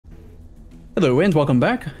Hello and welcome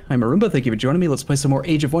back. I'm Arumba. Thank you for joining me. Let's play some more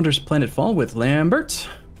Age of Wonders Planetfall with Lambert.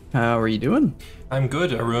 How are you doing? I'm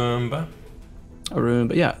good, Arumba.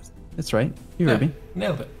 Arumba, yeah, that's right. You heard me.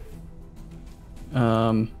 Nailed it.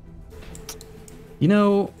 You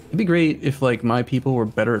know, it'd be great if like my people were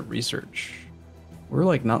better at research. We're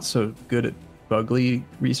like not so good at bugly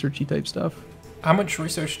researchy type stuff. How much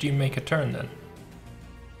research do you make a turn then?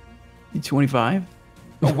 25?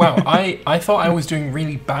 Oh wow, I thought I was doing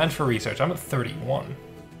really bad for research. I'm at 31.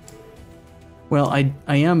 Well, I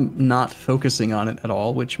am not focusing on it at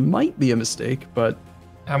all, which might be a mistake, but...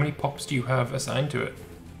 How many pops do you have assigned to it?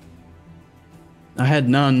 I had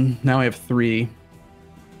none, now I have 3.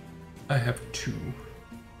 I have 2.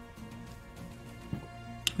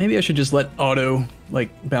 Maybe I should just let auto,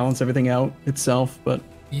 like, balance everything out itself, but...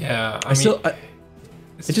 Yeah, I mean... still...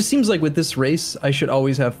 It just seems like with this race, I should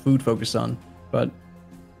always have food focus on, but...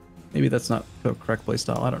 Maybe that's not the correct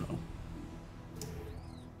playstyle, I don't know.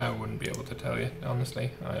 I wouldn't be able to tell you,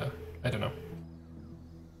 honestly. I don't know.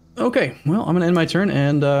 Okay, well, I'm going to end my turn,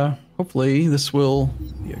 and hopefully this will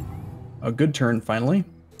be a good turn, finally.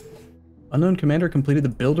 Unknown commander completed the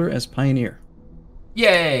builder as pioneer.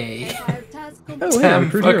 Yay! Oh, hey, Damn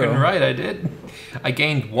recruit fucking hero. right I did. I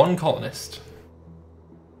gained 1 colonist.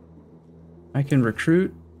 I can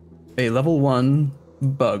recruit a level 1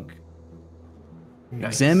 bug.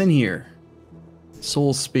 Nice. Examine here.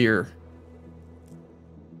 Soul Spear.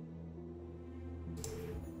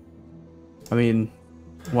 I mean,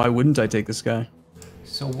 why wouldn't I take this guy?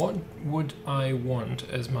 So what would I want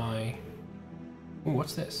as my... Ooh,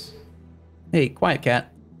 what's this? Hey, quiet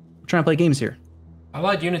cat. We're trying to play games here.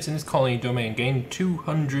 Allied units in this colony domain gain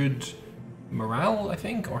 200 morale, I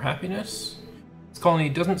think, or happiness. This colony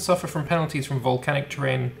doesn't suffer from penalties from volcanic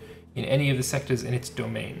terrain in any of the sectors in its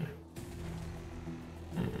domain.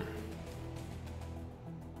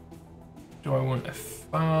 Do I want a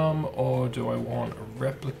farm, or do I want a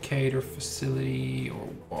replicator facility, or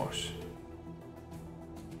what?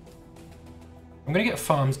 I'm gonna get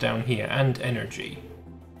farms down here, and energy.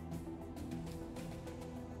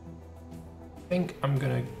 I think I'm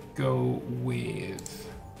gonna go with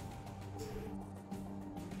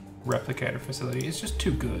replicator facility. It's just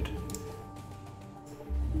too good.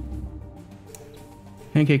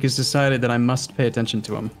 Pancake has decided that I must pay attention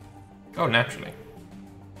to him. Oh, naturally.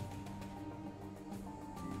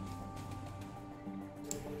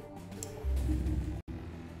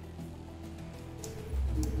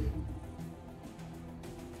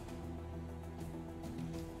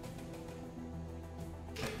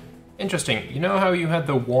 Interesting. You know how you had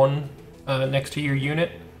the 1 next to your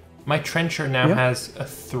unit? My trencher now has a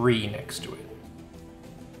 3 next to it.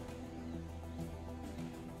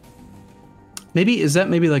 Maybe, is that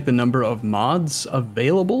maybe like the number of mods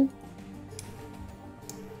available?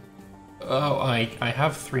 Oh, I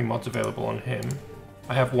have 3 mods available on him.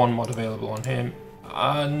 I have 1 mod available on him.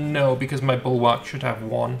 No, because my bulwark should have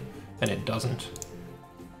 1, and it doesn't.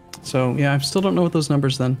 So, yeah, I still don't know what those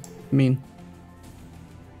numbers then mean.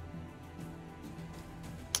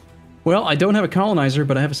 Well, I don't have a colonizer,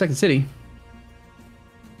 but I have a second city.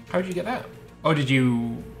 How did you get that? Oh, did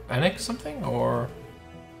you annex something, or...?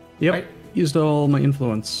 Yep, Right. Used all my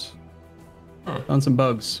influence on some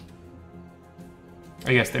bugs.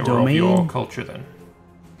 I guess they were Domain? of your culture then.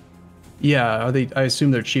 Yeah, are they? I assume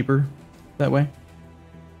they're cheaper that way.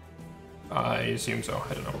 I assume so,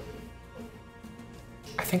 I don't know.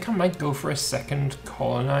 I think I might go for a second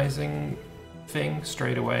colonizing thing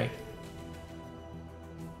straight away.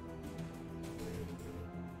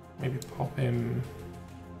 Maybe pop him...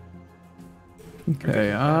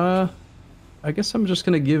 Okay, I guess I'm just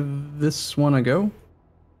gonna give this one a go.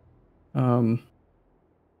 Gonna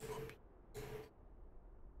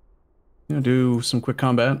do some quick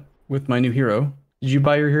combat with my new hero. Did you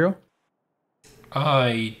buy your hero?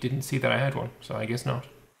 I didn't see that I had one, so I guess not.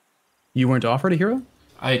 You weren't offered a hero?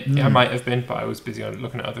 I might have been, but I was busy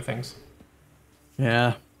looking at other things.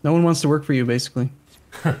 Yeah, no one wants to work for you, basically.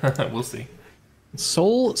 We'll see.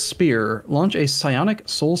 Soul Spear. Launch a psionic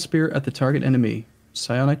soul spear at the target enemy.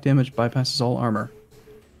 Psionic damage bypasses all armor.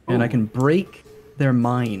 And I can break their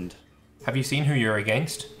mind. Have you seen who you're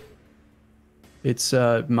against? It's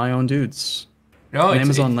my own dudes. No, An it's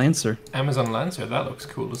Amazon Lancer. Amazon Lancer, that looks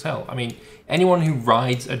cool as hell. I mean, anyone who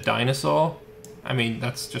rides a dinosaur, I mean,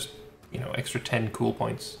 that's just, you know, extra 10 cool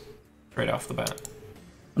points right off the bat.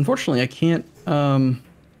 Unfortunately, I can't, I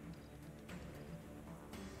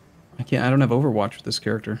don't have Overwatch with this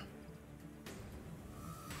character.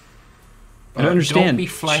 I don't understand. Don't be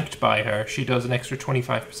flanked by her. She does an extra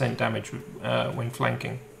 25% damage when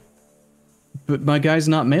flanking. But my guy's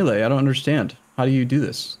not melee. I don't understand. How do you do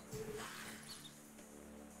this?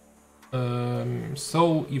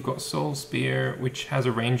 Soul, you've got Soul Spear, which has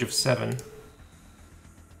a range of 7.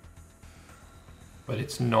 But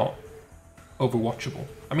it's not overwatchable.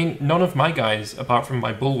 I mean, none of my guys, apart from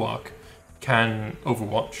my Bulwark, can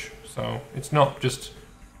overwatch. So it's not just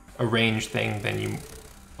a range thing, then you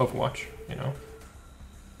overwatch, you know?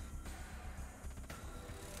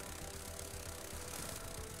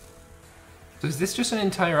 So is this just an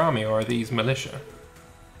entire army, or are these militia?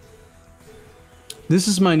 This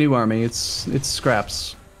is my new army. It's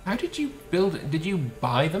scraps. How did you build it? Did you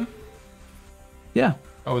buy them? Yeah.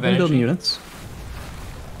 Oh, I've been building units.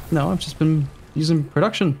 No, I've just been using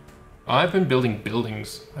production. I've been building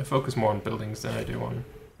buildings. I focus more on buildings than I do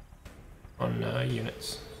on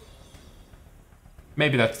units.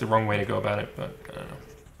 Maybe that's the wrong way to go about it, but I don't know.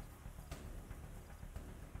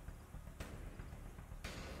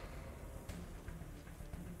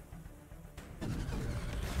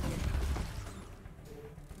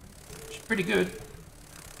 Pretty good.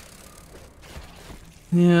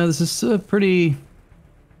 Yeah, this is a pretty...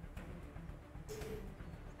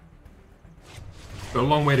 Got a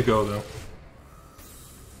long way to go, though.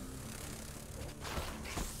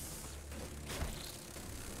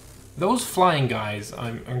 Those flying guys,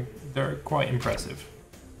 they're quite impressive.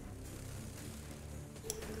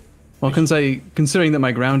 Well, considering that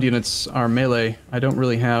my ground units are melee, I don't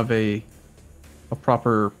really have a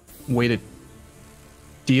proper way to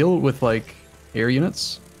deal with like air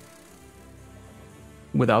units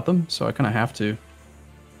without them, so I kind of have to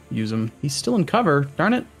use them. He's still in cover,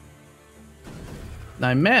 darn it.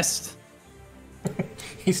 I missed.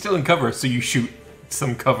 He's still in cover, so you shoot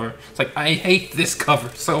some cover. It's like, I hate this cover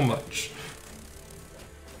so much.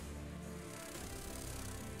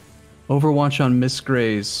 Overwatch on Miss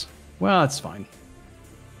Grays. Well, that's fine.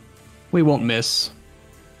 We won't miss.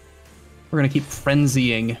 We're gonna keep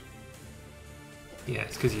frenzying. Yeah,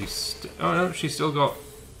 it's because you. Oh no, she's still got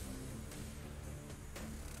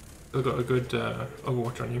a good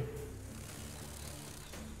Overwatch on you.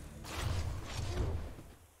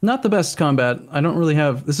 Not the best combat. I don't really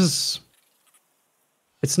have. This is.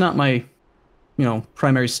 It's not my,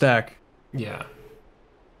 primary stack. Yeah.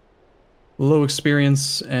 Low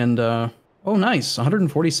experience and oh, nice,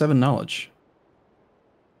 147 knowledge.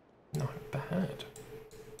 Not bad.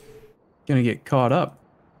 Gonna get caught up.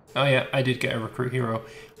 Oh yeah, I did get a recruit hero.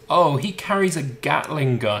 Oh, he carries a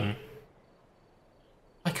Gatling gun.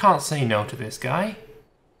 I can't say no to this guy.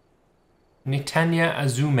 Nitanya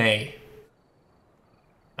Azume.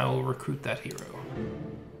 I will recruit that hero.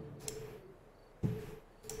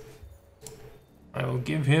 I will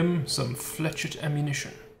give him some fletched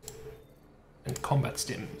ammunition and combat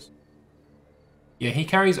stims. Yeah, he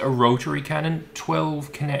carries a rotary cannon,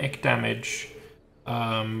 12 kinetic damage,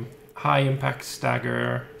 high impact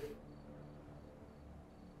stagger.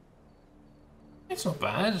 It's not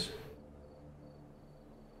bad.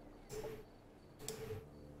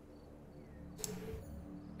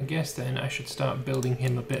 I guess then I should start building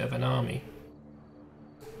him a bit of an army.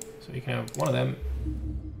 So you can have one of them,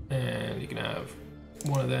 and you can have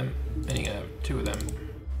one of them, and you can have 2 of them.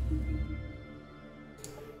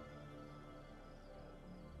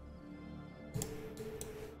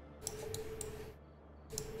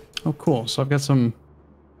 Oh, cool. So I've got some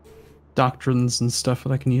doctrines and stuff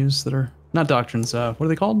that I can use that are not doctrines. What are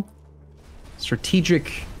they called?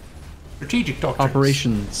 Strategic doctrines.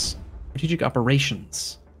 Operations. Strategic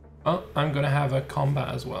operations. Oh, I'm going to have a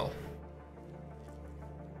combat as well.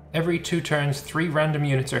 Every 2 turns, 3 random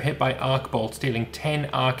units are hit by arc bolts, dealing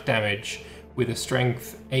 10 arc damage with a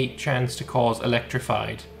strength 8 chance to cause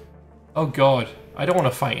electrified. Oh god, I don't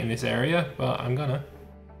want to fight in this area, but I'm gonna.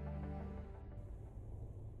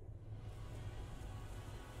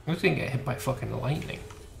 I'm just gonna get hit by fucking lightning.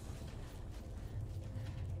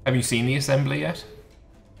 Have you seen the assembly yet?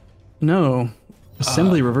 No.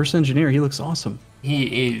 Assembly reverse engineer, he looks awesome.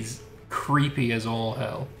 He is creepy as all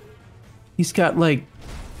hell. He's got like...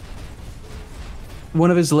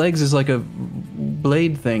 one of his legs is like a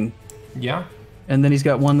blade thing. Yeah. And then he's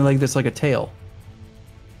got one leg that's like a tail.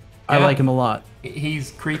 Yeah. I like him a lot.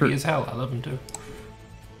 He's creepy as hell. I love him too.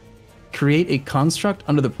 Create a construct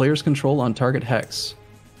under the player's control on target hex.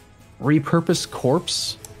 Repurpose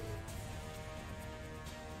corpse.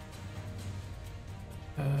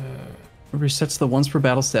 Resets the once per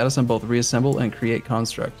battle status on both reassemble and create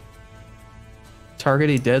construct. Target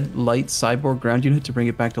a dead light cyborg ground unit to bring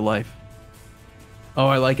it back to life. Oh,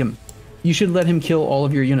 I like him. You should let him kill all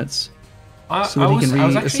of your units. So that he can reassemble them. I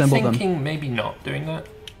was actually thinking maybe not doing that.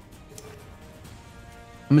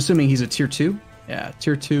 I'm assuming he's a tier 2? Yeah,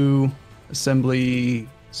 tier 2 assembly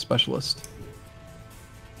specialist.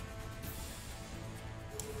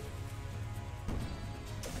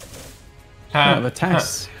 Yeah, the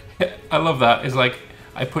tax. I love that. It's like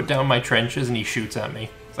I put down my trenches and he shoots at me.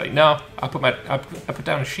 It's like, no, I put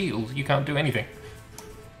down a shield. You can't do anything.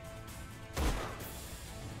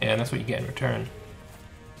 Yeah, and that's what you get in return.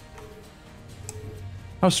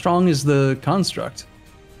 How strong is the construct?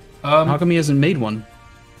 How come he hasn't made one?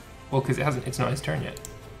 Well, because it's not his turn yet.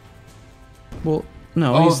 Well,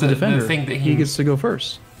 no, he's the defender. The thing that he gets to go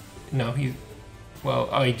first. No, he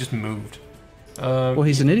just moved. Well,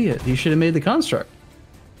 he's an idiot. He should have made the construct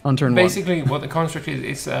on turn one. Basically, what the construct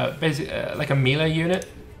is, it's like a melee unit.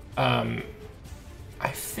 I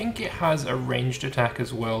think it has a ranged attack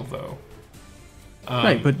as well, though.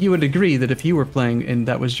 Right, but you would agree that if you were playing and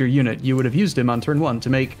that was your unit, you would have used him on turn one to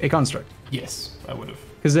make a construct. Yes, I would have.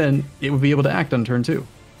 Because then it would be able to act on turn two.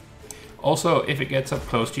 Also, if it gets up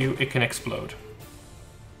close to you, it can explode.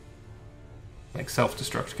 Like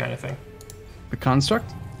self-destruct kind of thing. The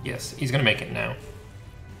construct? Yes, he's going to make it now.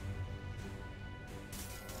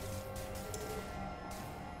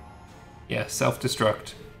 Yeah,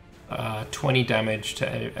 self-destruct. 20 damage to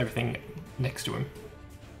everything next to him.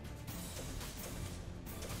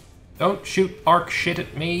 Don't shoot arc shit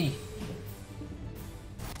at me.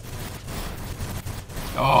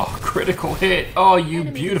 Oh, critical hit. Oh, you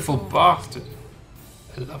beautiful bastard.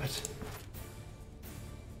 I love it.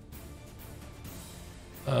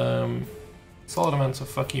 Solid amounts of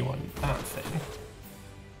fuck you on that thing.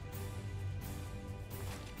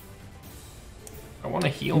 I want to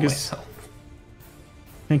heal myself.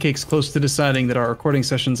 Pancake's close to deciding that our recording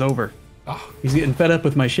session's over. Oh. He's getting fed up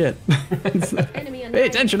with my shit. Pay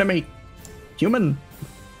attention to me, human.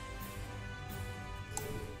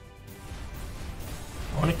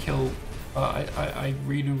 I want to kill. I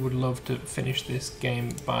really would love to finish this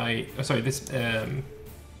game by. This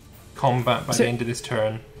combat by the end of this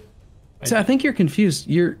turn. So I think you're confused.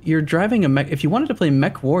 You're driving a mech. If you wanted to play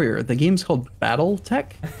Mech Warrior, the game's called Battle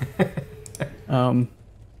Tech.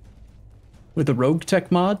 With the Rogue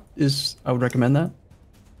Tech mod, I would recommend that.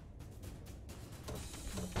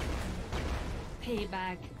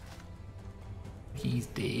 Payback. He's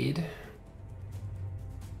dead.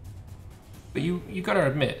 But you gotta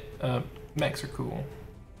admit, mechs are cool.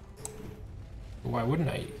 Why wouldn't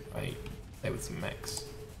I play with some mechs?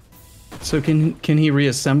 So can he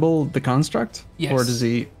reassemble the construct? Yes. Or does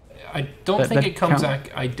he? I don't think it comes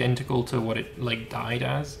identical to what it died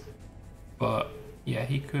as, but yeah,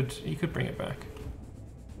 he could bring it back.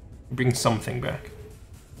 Bring something back.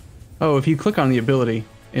 Oh, if you click on the ability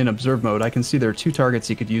in observe mode, I can see there are 2 targets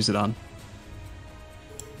you could use it on.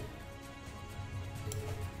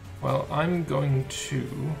 Well, I'm going to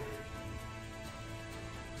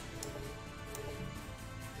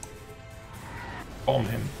bomb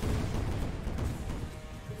him.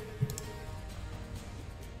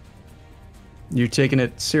 You're taking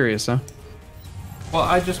it serious, huh?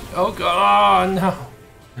 Well, oh god, oh,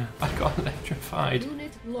 no. I got electrified.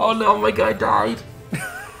 Oh no, my guy died.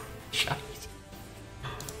 Shite.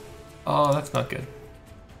 Oh, that's not good.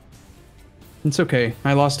 It's okay.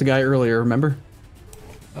 I lost a guy earlier, remember?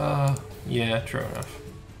 Yeah, true enough.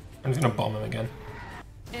 I'm just gonna bomb him again.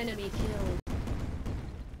 Enemy killed.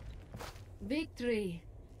 Victory.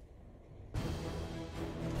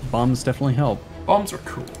 Bombs definitely help. Bombs are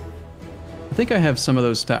cool. I think I have some of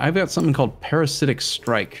those. I've got something called Parasitic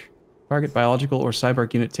Strike. Target biological or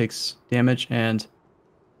cyborg unit takes damage and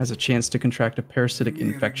has a chance to contract a parasitic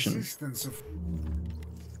infection. So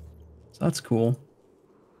that's cool.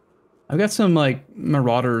 I've got some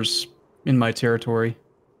marauders in my territory.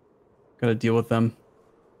 Gotta deal with them.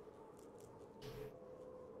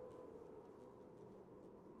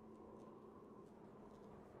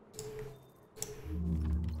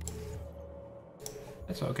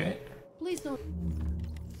 That's okay. Please don't.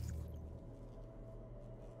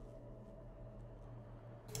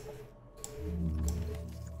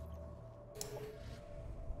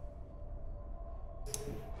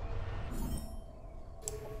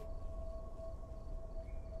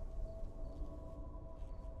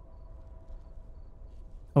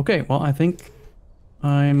 Okay, well, I think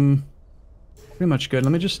I'm pretty much good.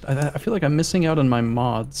 Let me just... I feel like I'm missing out on my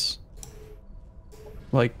mods.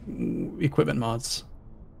 Like, equipment mods.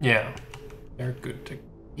 Yeah, they're good to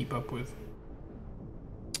keep up with.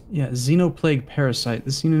 Yeah, Xenoplague Parasite.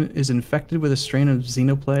 This unit is infected with a strain of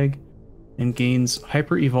Xenoplague and gains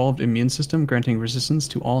hyper-evolved immune system, granting resistance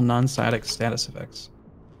to all non-psionic status effects.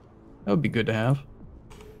 That would be good to have.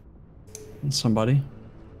 And somebody.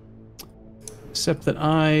 Except that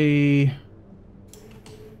I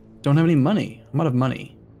don't have any money. I'm out of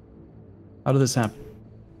money. How did this happen?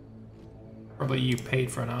 Probably you paid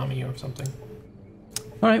for an army or something.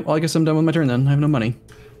 Alright, well I guess I'm done with my turn then. I have no money.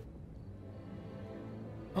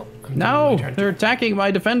 No, they're attacking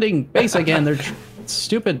my defending base again. They're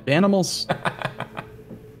stupid animals.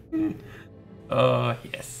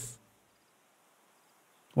 Yes.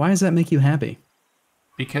 Why does that make you happy?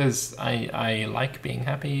 Because I like being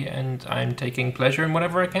happy and I'm taking pleasure in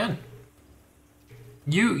whatever I can.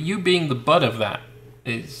 You being the butt of that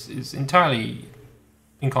is entirely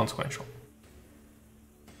inconsequential.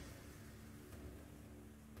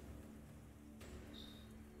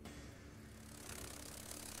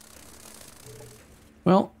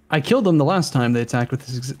 Well, I killed them the last time they attacked with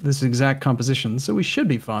this exact composition, so we should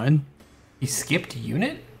be fine. He skipped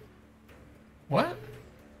unit? What?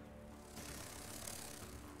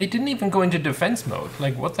 They didn't even go into defense mode.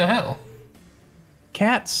 Like, what the hell?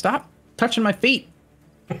 Cat, stop touching my feet.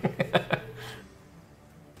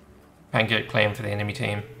 Pancake playing for the enemy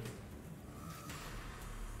team.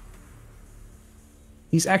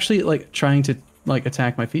 He's actually, like, trying to, like,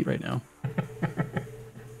 attack my feet right now.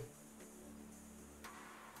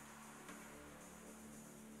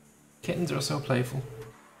 Kittens are so playful.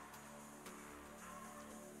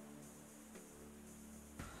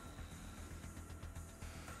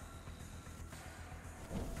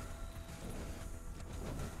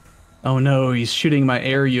 Oh no, he's shooting my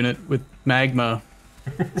air unit with magma.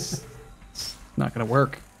 It's not gonna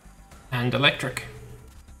work. And electric.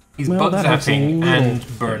 He's Well, bug that hurts a zapping little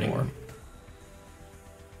and burning. more.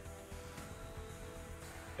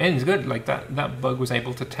 And it's good, like that bug was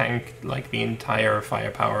able to tank like the entire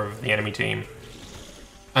firepower of the enemy team.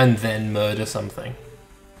 And then murder something.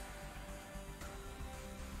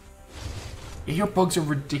 Your bugs are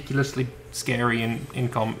ridiculously scary in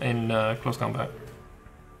close combat.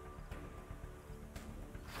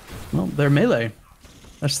 Well, they're melee.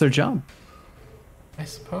 That's their job. I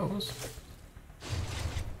suppose.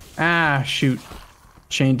 Ah, shoot.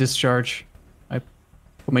 Chain discharge. I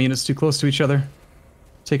put my units too close to each other.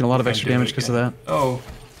 Taking a lot of extra damage because of that. Oh,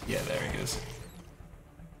 yeah, there he goes.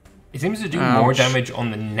 He seems to do Ouch. more damage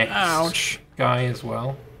on the next Ouch. guy as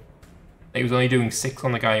well. He was only doing 6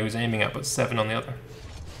 on the guy he was aiming at, but 7 on the other.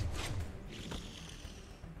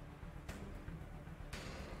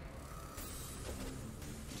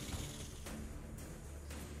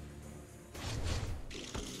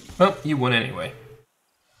 Well, you won anyway.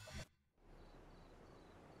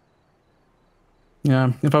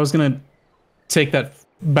 Yeah, if I was gonna take that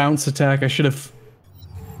bounce attack, I should have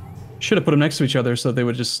put them next to each other so they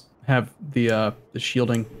would just have the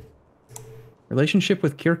shielding. Relationship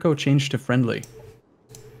with Kir'ko changed to friendly.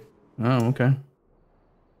 Oh, okay.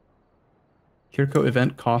 Kir'ko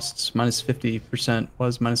event costs minus 50%,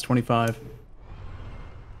 was minus 25.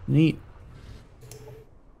 Neat.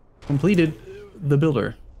 Completed the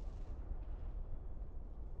builder.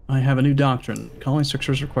 I have a new doctrine. Colony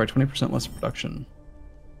structures require 20% less production.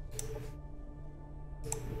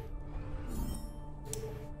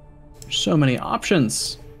 There's so many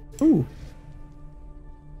options. Ooh.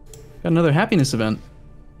 Got another happiness event.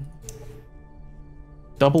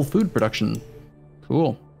 Double food production.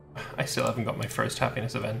 Cool. I still haven't got my first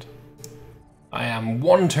happiness event. I am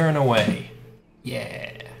 1 turn away.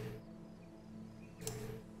 Yeah.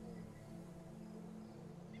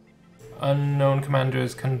 Unknown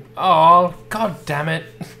commanders can... Oh, god damn it.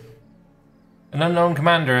 An unknown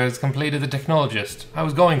commander has completed the technologist. I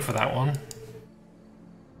was going for that one.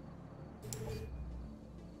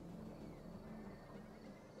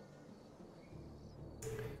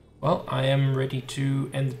 Well, I am ready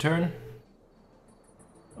to end the turn.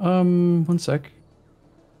 1 sec.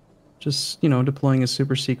 Just, you know, deploying a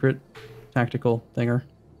super secret tactical thinger.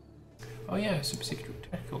 Oh yeah, super secret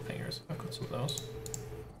tactical thingers. I've got some of those.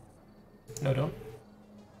 No, don't.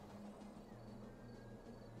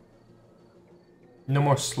 No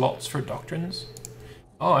more slots for doctrines?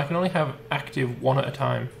 Oh, I can only have active 1 at a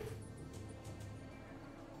time.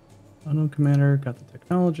 Unknown commander, got the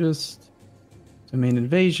technologist. Domain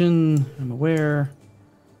invasion, I'm aware.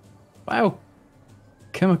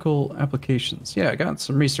 Biochemical applications. Yeah, I got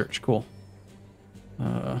some research, cool.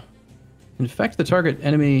 Infect the target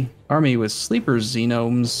enemy army with sleeper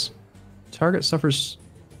xenomes. Target suffers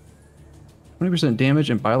 20% damage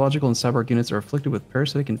and biological and cyborg units are afflicted with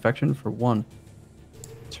parasitic infection for 1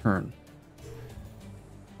 turn.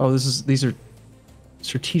 Oh, these are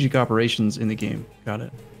strategic operations in the game. Got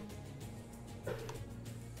it.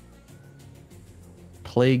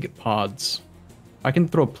 Plague pods. I can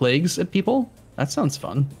throw plagues at people? That sounds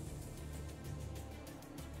fun.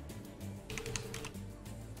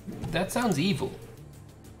 That sounds evil.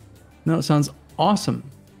 No, it sounds awesome.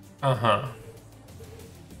 Uh-huh.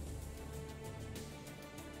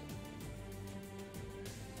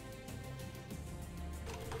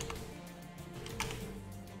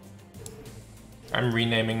 I'm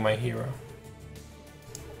renaming my hero.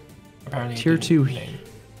 Apparently, Tier it didn't 2. name.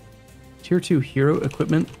 Tier 2 hero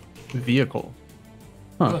equipment vehicle.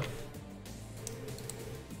 Huh. Look,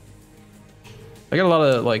 I got a lot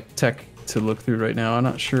of like tech to look through right now. I'm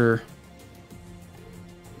not sure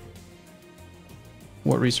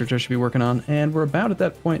what research I should be working on, and we're about at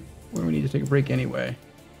that point where we need to take a break anyway.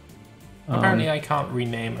 apparently, I can't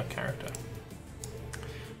rename a character.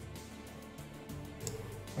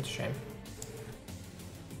 That's a shame.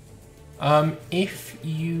 If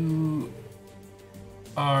you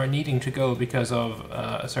are needing to go because of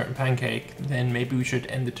a certain pancake, then maybe we should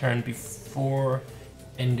end the turn before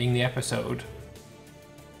ending the episode.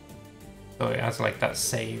 So it has like that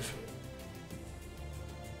save.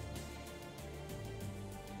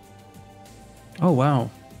 Oh wow,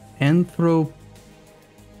 anthropologic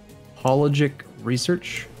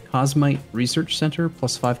research, Cosmite Research Center,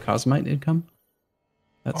 +5 Cosmite income.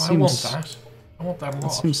 That Oh, seems. I want that. I want that a lot.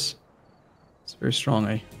 That seems. It's very strong.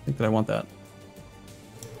 I think that I want that.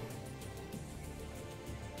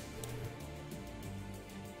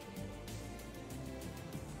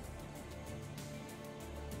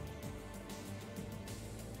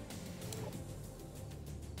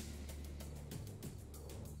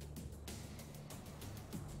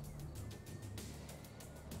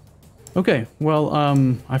 Okay, well,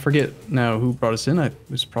 I forget now who brought us in. It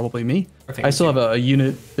was probably me. I think I it's still you. have a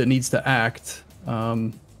unit that needs to act.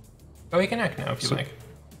 Oh, you can act now if you like.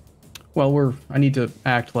 Well, I need to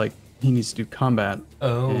act like he needs to do combat.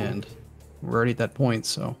 Oh. And we're already at that point,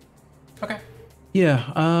 so. Okay.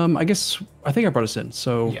 Yeah, I think I brought us in,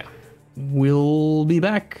 so Yeah. we'll be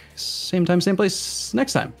back same time, same place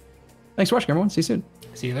next time. Thanks for watching, everyone. See you soon.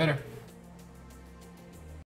 See you later.